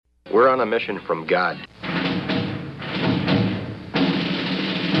We're on a mission from God.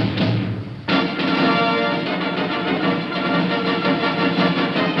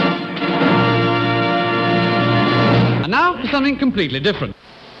 And now for something completely different.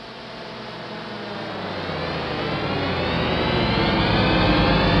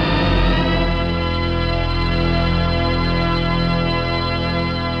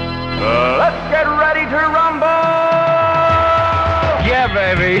 Let's get ready to rumble! Yeah,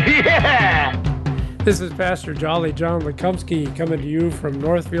 baby, yeah! This is Pastor Jolly John Lekumsky coming to you from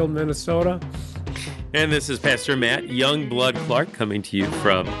Northfield, Minnesota. And this is Pastor Matt Youngblood Clark coming to you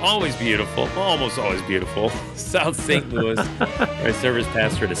from almost always beautiful, South St. Louis. I serve as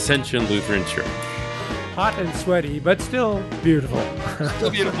pastor at Ascension Lutheran Church. Hot and sweaty, but still beautiful.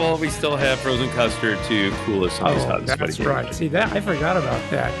 Still beautiful. We still have frozen custard to cool us on these hot and sweaty that's days. right. See, that I forgot about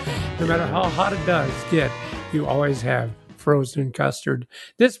that. No matter how hot it does get, you always have frozen custard.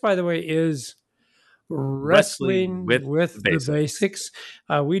 This, by the way, is Wrestling with the Basics.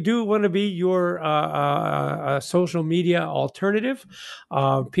 We do want to be your social media alternative.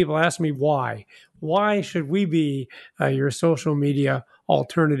 People ask me why. Why should we be your social media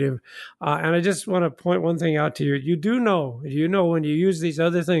alternative? And I just want to point one thing out to you. You know when you use these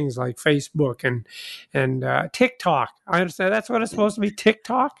other things like Facebook and TikTok. I understand that's what it's supposed to be,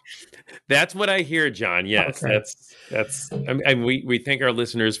 TikTok? That's what I hear, John. Yes, Okay. that's. I mean, we thank our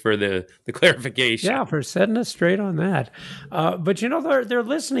listeners for the clarification. Yeah, for setting us straight on that. But they're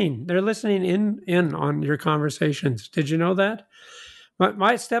listening. They're listening in on your conversations. Did you know that?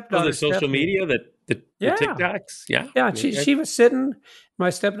 My stepdaughter. The social media, the TikToks. Yeah. Yeah, she was sitting, my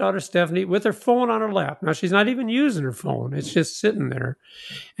stepdaughter Stephanie, with her phone on her lap. Now, she's not even using her phone. It's just sitting there.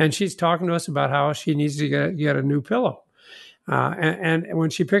 And she's talking to us about how she needs to get a new pillow. And when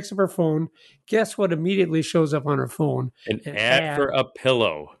she picks up her phone, guess what immediately shows up on her phone? An ad for a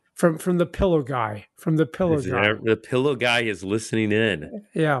pillow. From the pillow guy. From the pillow guy. The pillow guy is listening in.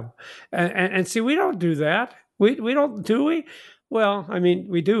 Yeah. And see, we don't do that. We don't, do we? Well, I mean,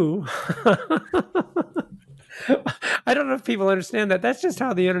 we do. I don't know if people understand that. That's just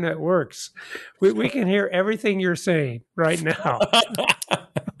how the internet works. We can hear everything you're saying right now.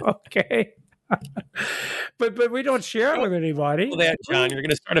 Okay. But we don't share it with anybody. Well, that, John, you're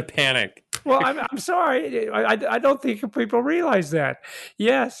going to start a panic. Well, I'm sorry. I don't think people realize that.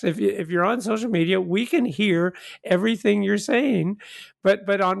 Yes, if you're on social media, we can hear everything you're saying.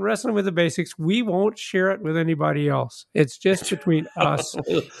 But on Wrestling with the Basics, we won't share it with anybody else. It's just between us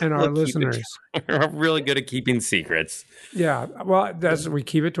and our listeners. We're really good at keeping secrets. Yeah, well, we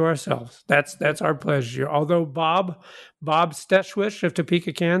keep it to ourselves. That's our pleasure. Although Bob Stetschwisch of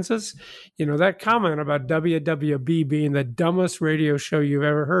Topeka, Kansas, that comment about WWB being the dumbest radio show you've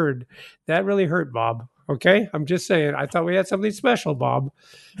ever heard, that really hurt Bob. Okay, I'm just saying. I thought we had something special, Bob,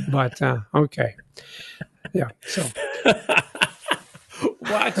 but okay, yeah. So.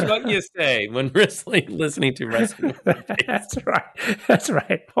 Watch what you say when listening to wrestling. That's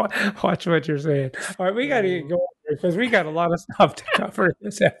right. Watch what you're saying. All right, we got to get going because we got a lot of stuff to cover in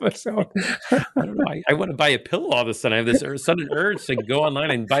this episode. I don't know. I want to buy a pillow all of a sudden. I have this sudden urge to go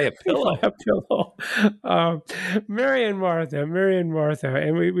online and buy a pillow. Mary and Martha,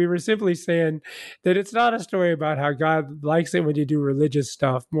 and we were simply saying that it's not a story about how God likes it when you do religious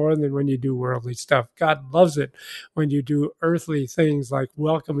stuff more than when you do worldly stuff. God loves it when you do earthly things like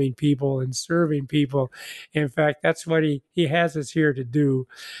welcoming people and serving people. In fact, that's what he has us here to do.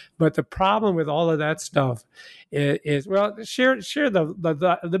 But the problem with all of that stuff is share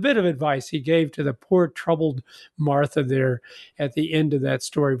the bit of advice he gave to the poor troubled Martha there at the end of that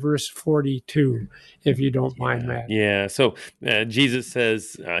story, verse 42, if you don't mind, Matt. Yeah. So Jesus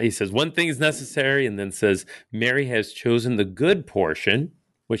says, he says, one thing is necessary, and then says, Mary has chosen the good portion,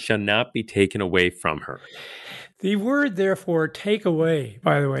 which shall not be taken away from her. The word, therefore, take away,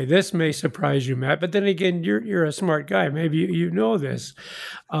 by the way, this may surprise you, Matt, but then again, you're a smart guy. Maybe you know this.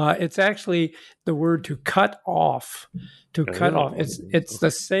 It's actually the word to cut off. To cut off. It's the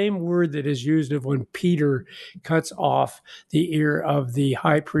same word that is used of when Peter cuts off the ear of the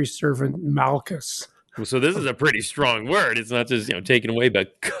high priest servant Malchus. So this is a pretty strong word. It's not just taken away,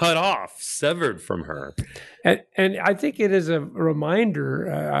 but cut off, severed from her. And I think it is a reminder,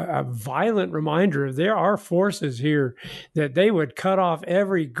 a violent reminder. There are forces here that they would cut off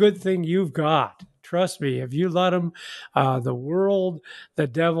every good thing you've got. Trust me, if you let them, the world, the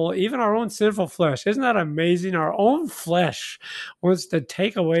devil, even our own sinful flesh. Isn't that amazing? Our own flesh wants to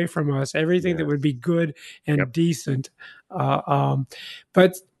take away from us everything that would be good and decent. And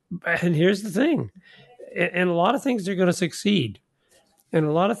here's the thing. And a lot of things are going to succeed. And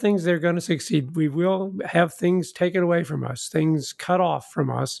a lot of things they're going to succeed. We will have things taken away from us, things cut off from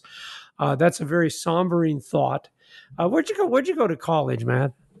us. That's a very sombering thought. Where'd you go? Where'd you go to college,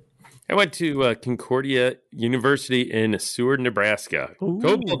 man? I went to Concordia University in Seward, Nebraska. Ooh.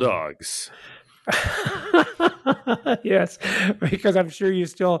 Go Bulldogs. Yes, because I'm sure you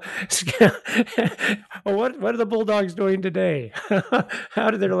still. Well, what are the Bulldogs doing today? How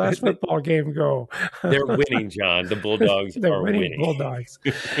did their last football game go? They're winning, John. The Bulldogs are winning. Bulldogs.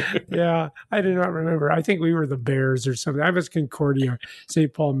 Yeah, I do not remember. I think we were the Bears or something. I was Concordia,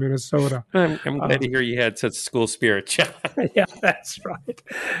 St. Paul, Minnesota. I'm glad to hear you had such school spirit, John. Yeah, that's right.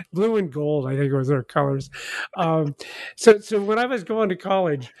 Blue and gold, I think, was their colors. So when I was going to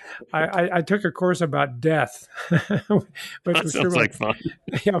college, I took a course about death. That sounds like fun.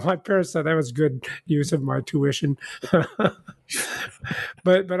 Yeah, my parents thought that was good use of my tuition.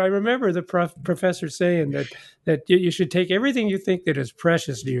 but I remember the professor saying that you should take everything you think that is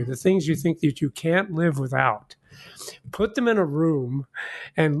precious to you, the things you think that you can't live without, put them in a room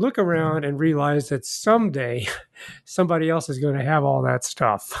and look around and realize that someday somebody else is going to have all that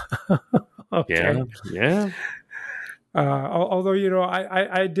stuff. Okay. Yeah. Although,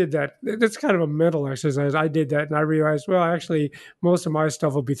 I did that. That's kind of a mental exercise. I did that and I realized, well, actually, most of my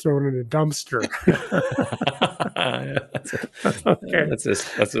stuff will be thrown in a dumpster. Okay. Let's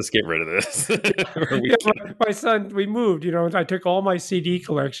just get rid of this. My son, we moved, I took all my CD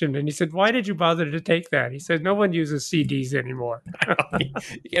collection and he said, why did you bother to take that? He said, no one uses CDs anymore. You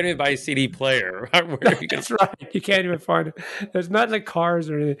can't even buy a CD player. That's right. You can't even find it. There's not like cars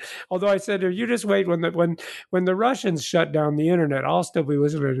or anything. Although I said, you just wait when the Russians shut down the internet, I'll still be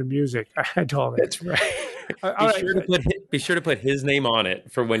listening to music. I told him. That's right. Be sure to put his name on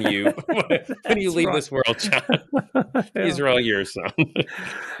it for when you leave this world, John. Yeah. These are all yours, son.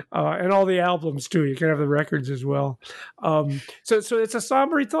 And all the albums too. You can have the records as well. So it's a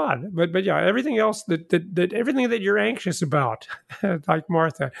somber thought, but yeah, everything else that everything that you're anxious about, like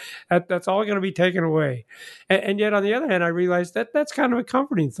Martha, that's all going to be taken away. And yet, on the other hand, I realized that's kind of a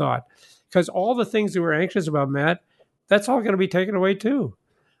comforting thought, because all the things that we're anxious about, Matt, that's all going to be taken away too.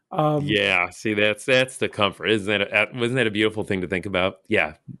 Yeah, see, that's the comfort. Wasn't that a beautiful thing to think about?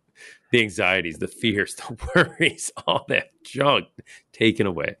 Yeah, the anxieties, the fears, the worries, all that junk taken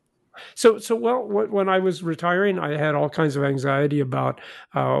away. So when I was retiring, I had all kinds of anxiety about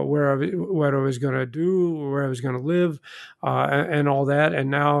what I was going to do, where I was going to live, and all that.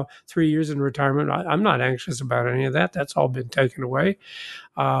 And now, 3 years in retirement, I'm not anxious about any of that. That's all been taken away.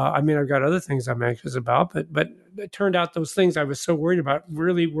 I've got other things I'm anxious about, but it turned out those things I was so worried about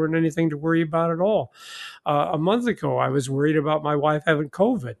really weren't anything to worry about at all. A month ago, I was worried about my wife having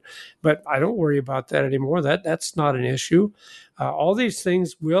COVID, but I don't worry about that anymore. That's not an issue. All these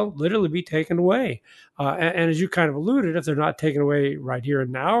things will literally be taken away. And as you kind of alluded, if they're not taken away right here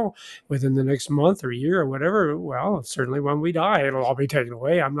and now, within the next month or year or whatever, well, certainly when we die, it'll all be taken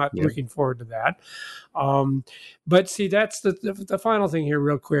away. I'm not looking forward to that. But see, that's the final thing here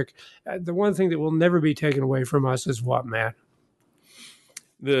real quick. The one thing that will never be taken away from us is what, Matt?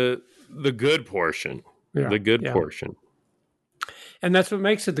 The good portion. Yeah, the good portion. And that's what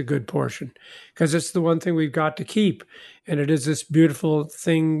makes it the good portion, because it's the one thing we've got to keep. And it is this beautiful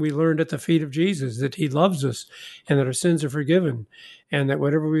thing we learned at the feet of Jesus, that he loves us and that our sins are forgiven, and that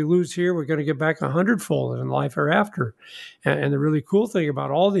whatever we lose here, we're going to get back 100-fold in life hereafter. And the really cool thing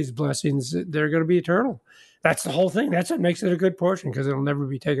about all these blessings, they're going to be eternal. That's the whole thing. That's what makes it a good portion, because it'll never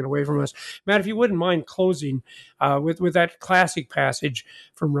be taken away from us. Matt, if you wouldn't mind closing with that classic passage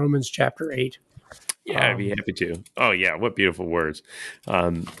from Romans chapter 8. Yeah, I'd be happy to. Oh, yeah. What beautiful words.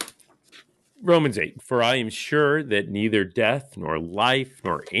 Romans 8. For I am sure that neither death, nor life,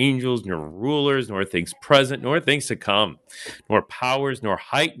 nor angels, nor rulers, nor things present, nor things to come, nor powers, nor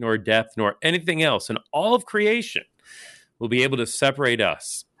height, nor depth, nor anything else in all of creation will be able to separate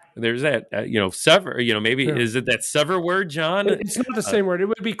us. There's that, sever, maybe, is it that sever word, John? It's not the same word. It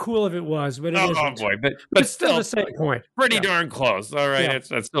would be cool if it was, but it isn't. Oh, boy. But it's still the same point. Pretty darn close. All right. Yeah.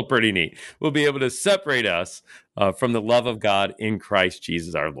 That's still pretty neat. We'll be able to separate us from the love of God in Christ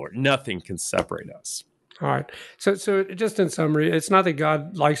Jesus our Lord. Nothing can separate us. All right. So just in summary, it's not that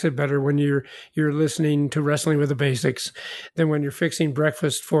God likes it better when you're listening to Wrestling with the Basics than when you're fixing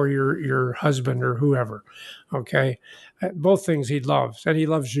breakfast for your husband or whoever. Okay. Both things he loves, and he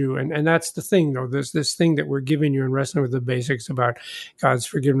loves you. And that's the thing, though. This thing that we're giving you in Wrestling with the Basics about God's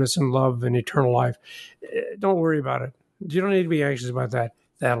forgiveness and love and eternal life. Don't worry about it. You don't need to be anxious about that.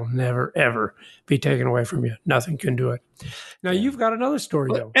 That'll never, ever be taken away from you. Nothing can do it. Now, you've got another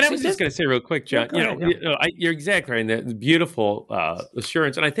story, though. And I was just going to say real quick, John, you're exactly right. That beautiful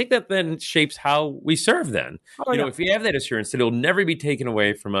assurance. And I think that then shapes how we serve then. If we have that assurance that it'll never be taken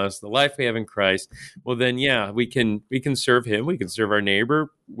away from us, the life we have in Christ, well, then, we can serve him. We can serve our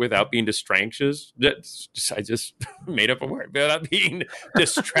neighbor without being distracted. I just made up a word. Without being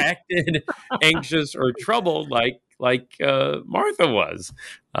distracted, anxious, or troubled like Martha was,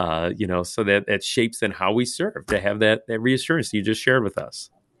 so that shapes then how we serve, to have that reassurance you just shared with us.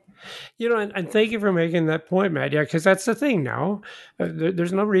 And thank you for making that point, Matt. Yeah, because that's the thing now.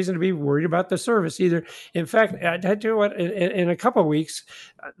 There's no reason to be worried about the service either. In fact, I tell you what, in a couple of weeks,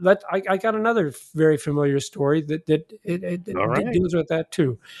 I got another very familiar story that deals with that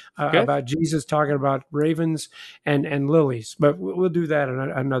too, about Jesus talking about ravens and lilies. But we'll do that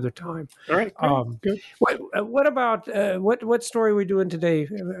another time. All right. Good. What about what story are we doing today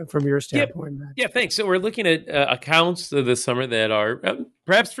from your standpoint, Matt? Yeah, thanks. So we're looking at accounts of this summer that are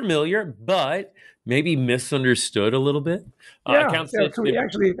perhaps familiar, but maybe misunderstood a little bit.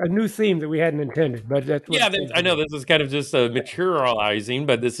 Actually a new theme that we hadn't intended, but that's what I know this is kind of just materializing,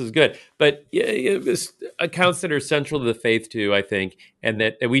 but this is good. But accounts that are central to the faith too, I think, and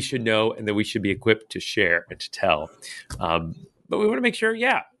that we should know and that we should be equipped to share and to tell. But we want to make sure,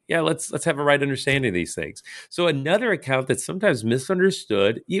 let's have a right understanding of these things. So another account that's sometimes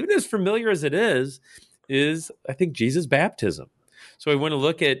misunderstood, even as familiar as it is I think Jesus' baptism. So we want to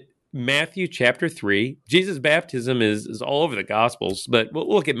look at Matthew chapter 3. Jesus' baptism is all over the Gospels, but we'll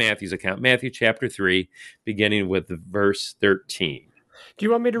look at Matthew's account. Matthew chapter 3, beginning with verse 13. Do you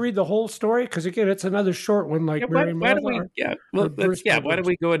want me to read the whole story? Because again, it's another short one. Why don't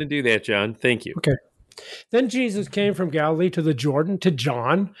we go ahead and do that, John? Thank you. Okay. Then Jesus came from Galilee to the Jordan to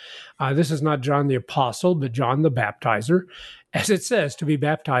John. This is not John the Apostle, but John the Baptizer, as it says, to be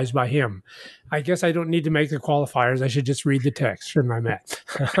baptized by him. I guess I don't need to make the qualifiers. I should just read the text, shouldn't I, Matt?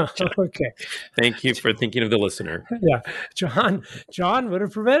 Okay. Thank you for thinking of the listener. Yeah. John would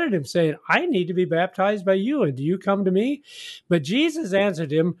have prevented him, saying, I need to be baptized by you, and do you come to me? But Jesus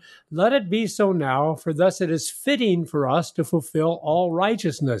answered him, let it be so now, for thus it is fitting for us to fulfill all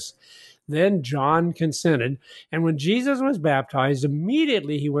righteousness. Then John consented, and when Jesus was baptized,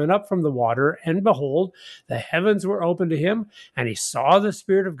 immediately he went up from the water, and behold, the heavens were opened to him, and he saw the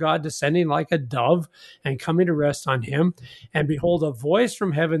Spirit of God descending like a dove and coming to rest on him. And behold, a voice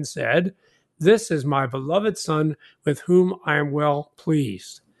from heaven said, this is my beloved Son, with whom I am well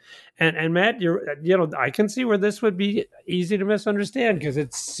pleased. And Matt, I can see where this would be easy to misunderstand because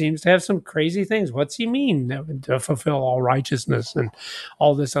it seems to have some crazy things. What's he mean to fulfill all righteousness and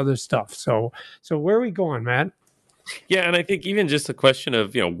all this other stuff? So where are we going, Matt? Yeah, and I think even just the question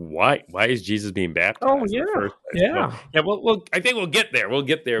of why is Jesus being baptized? Oh yeah. Well, I think we'll get there.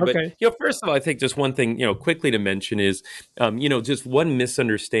 Okay. But first of all, I think just one thing quickly to mention is just one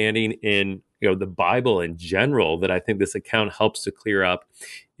misunderstanding in the Bible in general that I think this account helps to clear up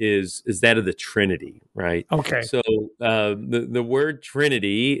is that of the Trinity, right? Okay. So the word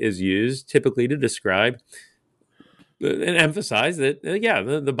Trinity is used typically to describe and emphasize that,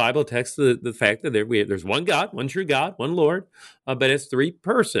 the Bible text the fact that there's one God, one true God, one Lord, but it's three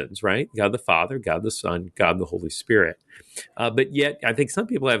persons, right? God the Father, God the Son, God the Holy Spirit. But yet, I think some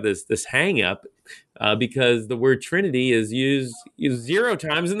people have this hang up because the word Trinity is used 0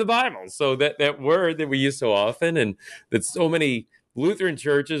 times in the Bible. So that word that we use so often, and that so many Lutheran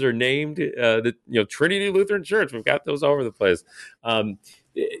churches are named, Trinity Lutheran Church. We've got those all over the place.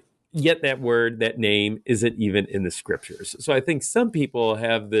 Yet that word, that name, isn't even in the scriptures. So I think some people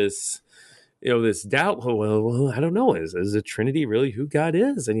have this, this doubt. Well, I don't know. Is the Trinity really who God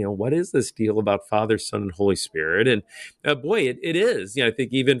is? And what is this deal about Father, Son, and Holy Spirit? And it is. I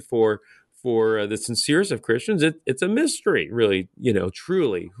think even for the sincerest of Christians, it's a mystery, really.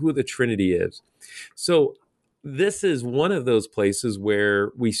 Truly who the Trinity is. So this is one of those places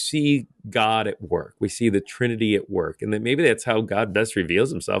where we see God at work. We see the Trinity at work. And then maybe that's how God best reveals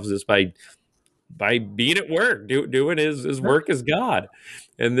himself, is just by being at work, doing his work as God.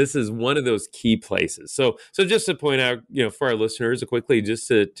 And this is one of those key places. So just to point out, for our listeners quickly, just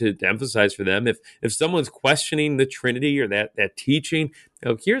to emphasize for them, if someone's questioning the Trinity or that teaching,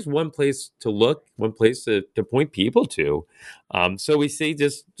 here's one place to look, one place to point people to. So we see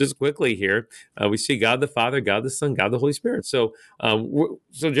just quickly here, we see God the Father, God the Son, God the Holy Spirit. So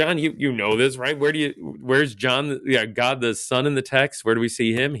John, you know this, right? Where's John? God the Son in the text. Where do we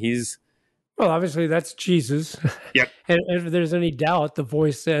see him? Well, obviously, that's Jesus. Yep. And if there's any doubt, the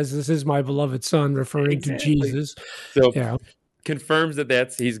voice says, this is my beloved Son, referring to Jesus. So confirms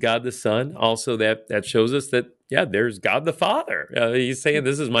that he's God the Son. Also, that shows us that yeah, there's God the Father. He's saying,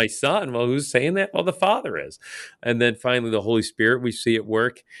 this is my son. Well, who's saying that? Well, the Father is. And then finally, the Holy Spirit, we see it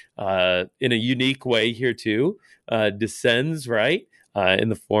work in a unique way here too, descends, right, in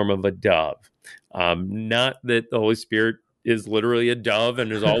the form of a dove. Not that the Holy Spirit is literally a dove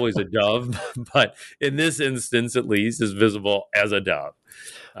and is always a dove, but in this instance, at least, is visible as a dove.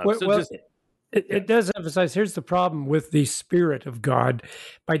 It does emphasize, here's the problem with the Spirit of God.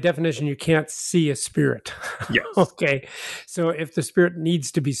 By definition, you can't see a spirit. Yes. Okay. So if the Spirit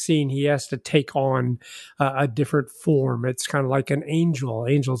needs to be seen, he has to take on a different form. It's kind of like an angel.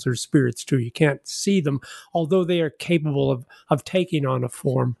 Angels are spirits too. You can't see them, although they are capable of taking on a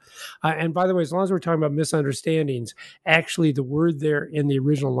form. And by the way, as long as we're talking about misunderstandings, actually the word there in the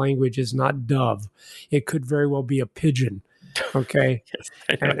original language is not dove. It could very well be a pigeon. Okay.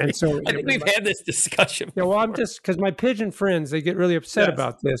 Yes, and so we've had this discussion. Yeah, well, I'm just because my pigeon friends, they get really upset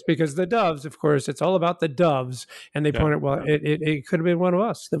about this because the doves, of course, it's all about the doves, and they point out, well, it could have been one of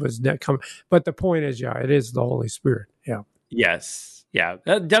us that was coming. But the point is, it is the Holy Spirit. Yeah. Yes. Yeah,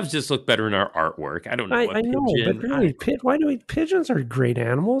 doves just look better in our artwork. I don't know. I know, but really, pigeons are great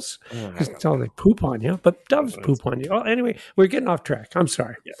animals. Until they poop on you, but doves poop on you. Well, anyway, we're getting off track. I'm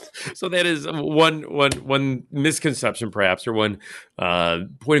sorry. Yes. So that is one misconception, perhaps, or one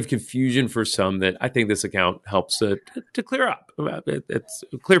point of confusion for some that I think this account helps to clear up. It's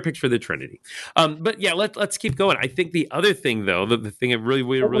a clear picture of the Trinity. But yeah, let's keep going. I think the other thing, though, the thing I really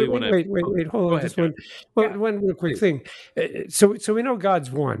want to wait, hold on, just one real quick thing. So we know God's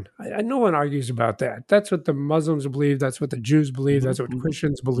one. No one argues about that. That's what the Muslims believe. That's what the Jews believe. That's what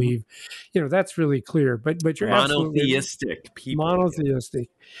Christians believe. That's really clear. But you're monotheistic people. Monotheistic.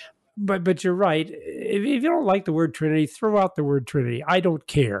 But you're right. If you don't like the word Trinity, throw out the word Trinity. I don't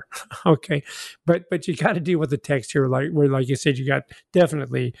care. Okay, but you got to deal with the text here, where like you said, you got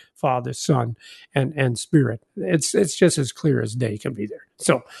definitely Father, Son, and Spirit. It's just as clear as day can be there.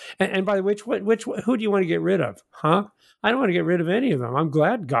 So, and by the way, who do you want to get rid of? Huh? I don't want to get rid of any of them. I'm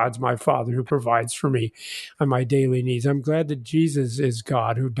glad God's my Father who provides for me on my daily needs. I'm glad that Jesus is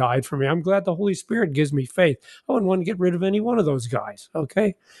God who died for me. I'm glad the Holy Spirit gives me faith. I wouldn't want to get rid of any one of those guys.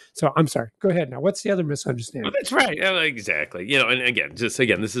 Okay? So I'm sorry. Go ahead now. What's the other misunderstanding? Well, that's right. Exactly. And again, this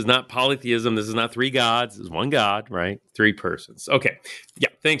is not polytheism. This is not three gods. This is one God, right? Three persons. Okay. Yeah.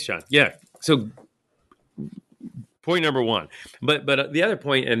 Thanks, John. Yeah. So point number one, but the other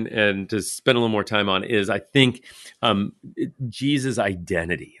point, and to spend a little more time on, is I think Jesus'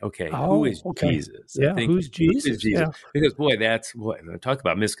 identity. Okay, who is Jesus? Yeah, who's Jesus? Who is Jesus? Yeah. Because talk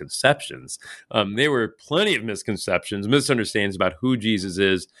about misconceptions. There were plenty of misconceptions, misunderstandings about who Jesus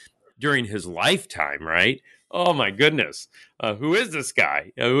is during his lifetime. Right? Oh my goodness, who is this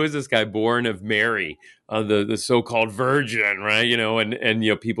guy? Who is this guy born of Mary, the so-called virgin, right?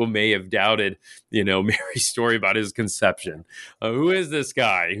 And people may have doubted, Mary's story about his conception. Who is this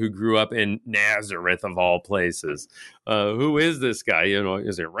guy who grew up in Nazareth of all places? Who is this guy?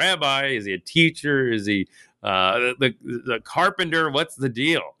 Is he a rabbi? Is he a teacher? Is he the carpenter? What's the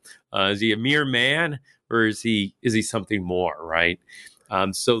deal? Is he a mere man, or is he something more? Right?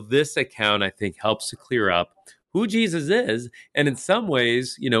 So this account, I think, helps to clear up who Jesus is, and in some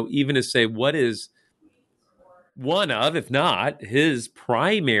ways, even to say what is one of, if not his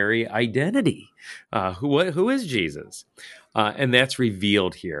primary identity. Who is Jesus? And that's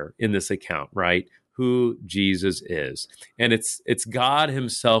revealed here in this account, right? Who Jesus is. And it's God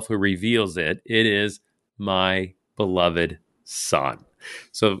himself who reveals it. It is my beloved Son.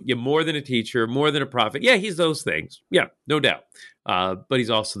 So you're more than a teacher, more than a prophet. Yeah, he's those things. Yeah, no doubt. But he's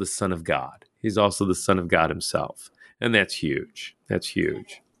also the Son of God. He's also the Son of God himself. And that's huge. That's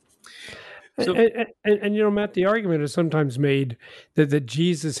huge. So, and Matt, the argument is sometimes made that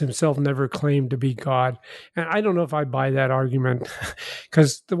Jesus himself never claimed to be God. And I don't know if I buy that argument,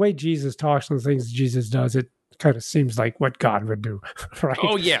 because the way Jesus talks and the things Jesus does, it kind of seems like what God would do, right?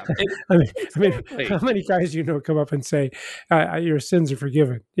 Oh yeah. I mean, how many guys come up and say your sins are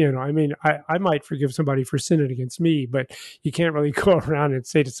forgiven? I might forgive somebody for sinning against me, but you can't really go around and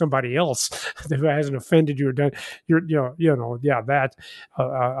say to somebody else who hasn't offended you or done, that.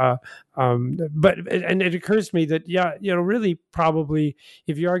 But it occurs to me that really probably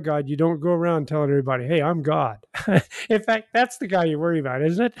if you are God, you don't go around telling everybody, "Hey, I'm God." In fact, that's the guy you worry about,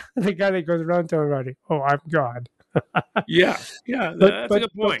 isn't it? The guy that goes around telling everybody, "Oh, I'm God." Yeah, that's a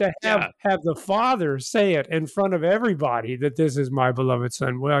good point. But to have the Father say it in front of everybody that this is my beloved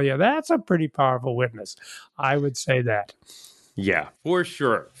Son, well, yeah, that's a pretty powerful witness. I would say that. Yeah, for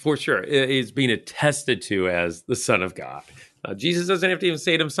sure. He's being attested to as the Son of God. Jesus doesn't have to even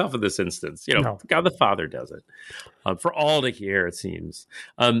say it himself in this instance. No. God the Father does it for all to hear, it seems.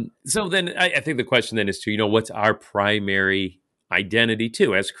 So then I think the question then is to, what's our primary identity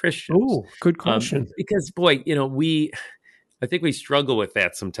too as Christians? Oh, good question. Because boy, I think we struggle with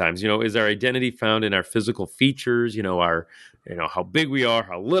that sometimes. Is our identity found in our physical features? How big we are,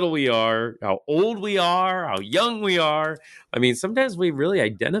 how little we are, how old we are, how young we are. I mean, sometimes we really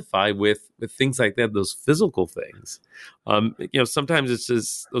identify with things like that, those physical things. Sometimes it's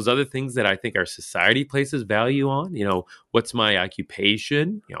just those other things that I think our society places value on. What's my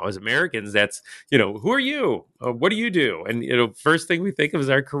occupation? As Americans, that's, who are you? What do you do? And, first thing we think of is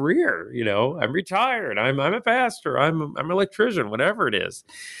our career. I'm retired. I'm a pastor. I'm an electrician, whatever it is.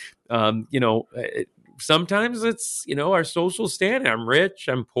 Sometimes it's, our social standing. I'm rich,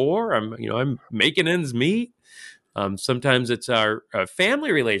 I'm poor, I'm making ends meet. Sometimes it's our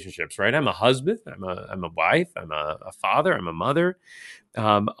family relationships, right? I'm a husband, I'm a wife, I'm a father, I'm a mother.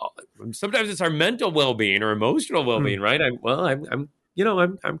 Sometimes it's our mental well-being or emotional well-being, right? I'm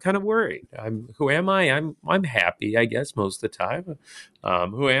kind of worried. Who am I? I'm happy, I guess, most of the time.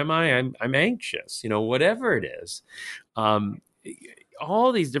 Who am I? I'm anxious, whatever it is.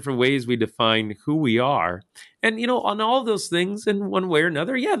 All these different ways we define who we are. And, on all of those things in one way or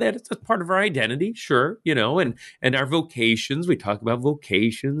another, that's part of our identity, sure, and our vocations. We talk about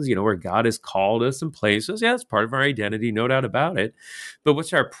vocations, where God has called us and placed us. Yeah, it's part of our identity, no doubt about it. But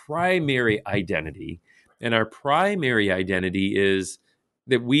what's our primary identity? And our primary identity is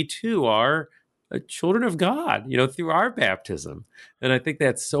that we too are children of God, through our baptism. And I think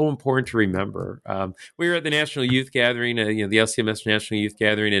that's so important to remember. We were at the National Youth Gathering, the LCMS National Youth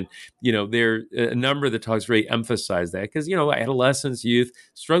Gathering, and, there a number of the talks really emphasize that because, adolescents, youth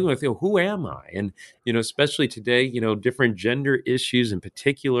struggling with, who am I? And, especially today, different gender issues in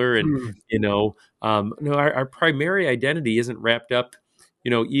particular. And, our primary identity isn't wrapped up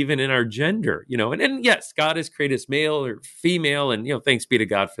even in our gender, and yes, God has created us male or female, and, thanks be to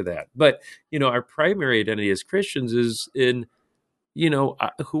God for that. But, our primary identity as Christians is in,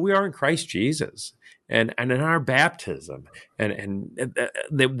 who we are in Christ Jesus and in our baptism and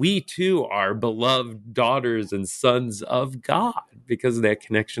that we too are beloved daughters and sons of God because of that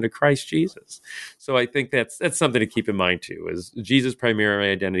connection to Christ Jesus. So I think that's something to keep in mind too, is Jesus'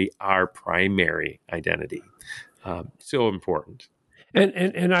 primary identity, our primary identity. So important.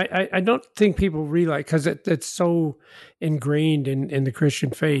 And I don't think people realize, because it's so ingrained in the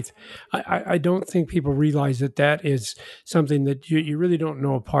Christian faith, I don't think people realize that is something that you really don't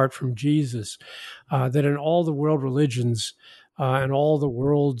know apart from Jesus, that in all the world religions and all the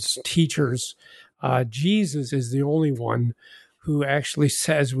world's teachers, Jesus is the only one who actually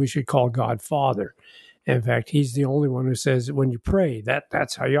says we should call God Father. In fact, he's the only one who says when you pray,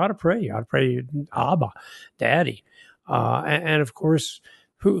 that's how you ought to pray. You ought to pray, Abba, Daddy. And of course,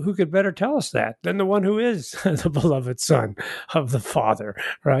 who could better tell us that than the one who is the beloved Son of the Father,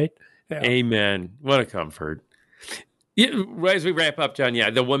 right? Yeah. Amen. What a comfort. As we wrap up, John,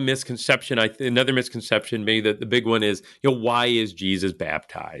 the one misconception, another misconception, maybe the big one is, why is Jesus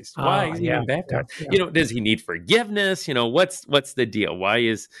baptized? Why is he being baptized? Yeah. Does he need forgiveness? What's the deal? Why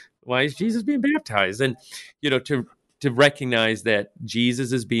is Jesus being baptized? And, to recognize that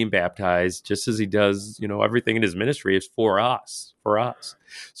Jesus is being baptized just as he does, everything in his ministry is for us.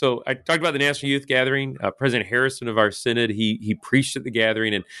 So I talked about the National Youth Gathering. President Harrison of our synod, he preached at the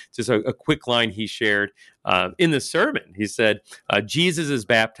gathering, and just a quick line he shared in the sermon. He said, Jesus is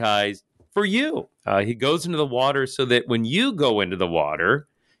baptized for you. He goes into the water so that when you go into the water,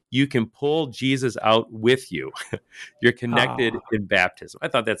 you can pull Jesus out with you. You're connected in baptism. I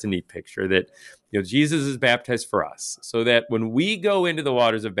thought that's a neat picture that, Jesus is baptized for us so that when we go into the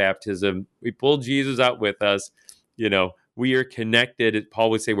waters of baptism, we pull Jesus out with us. We are connected. Paul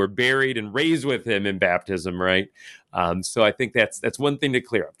would say we're buried and raised with him in baptism, right? So I think that's one thing to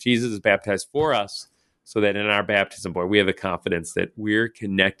clear up. Jesus is baptized for us so that in our baptism, we have the confidence that we're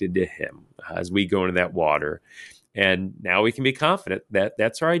connected to him as we go into that water. And now we can be confident that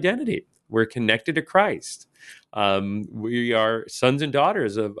that's our identity. We're connected to Christ. We are sons and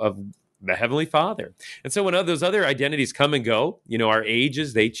daughters of the Heavenly Father. And so when those other identities come and go, our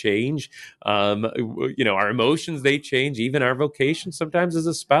ages, they change. Our emotions, they change. Even our vocation sometimes as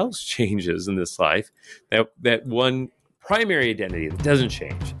a spouse changes in this life. That one primary identity that doesn't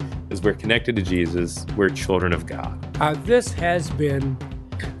change is we're connected to Jesus. We're children of God. This has been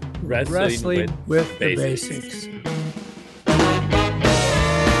Wrestling with the Basics.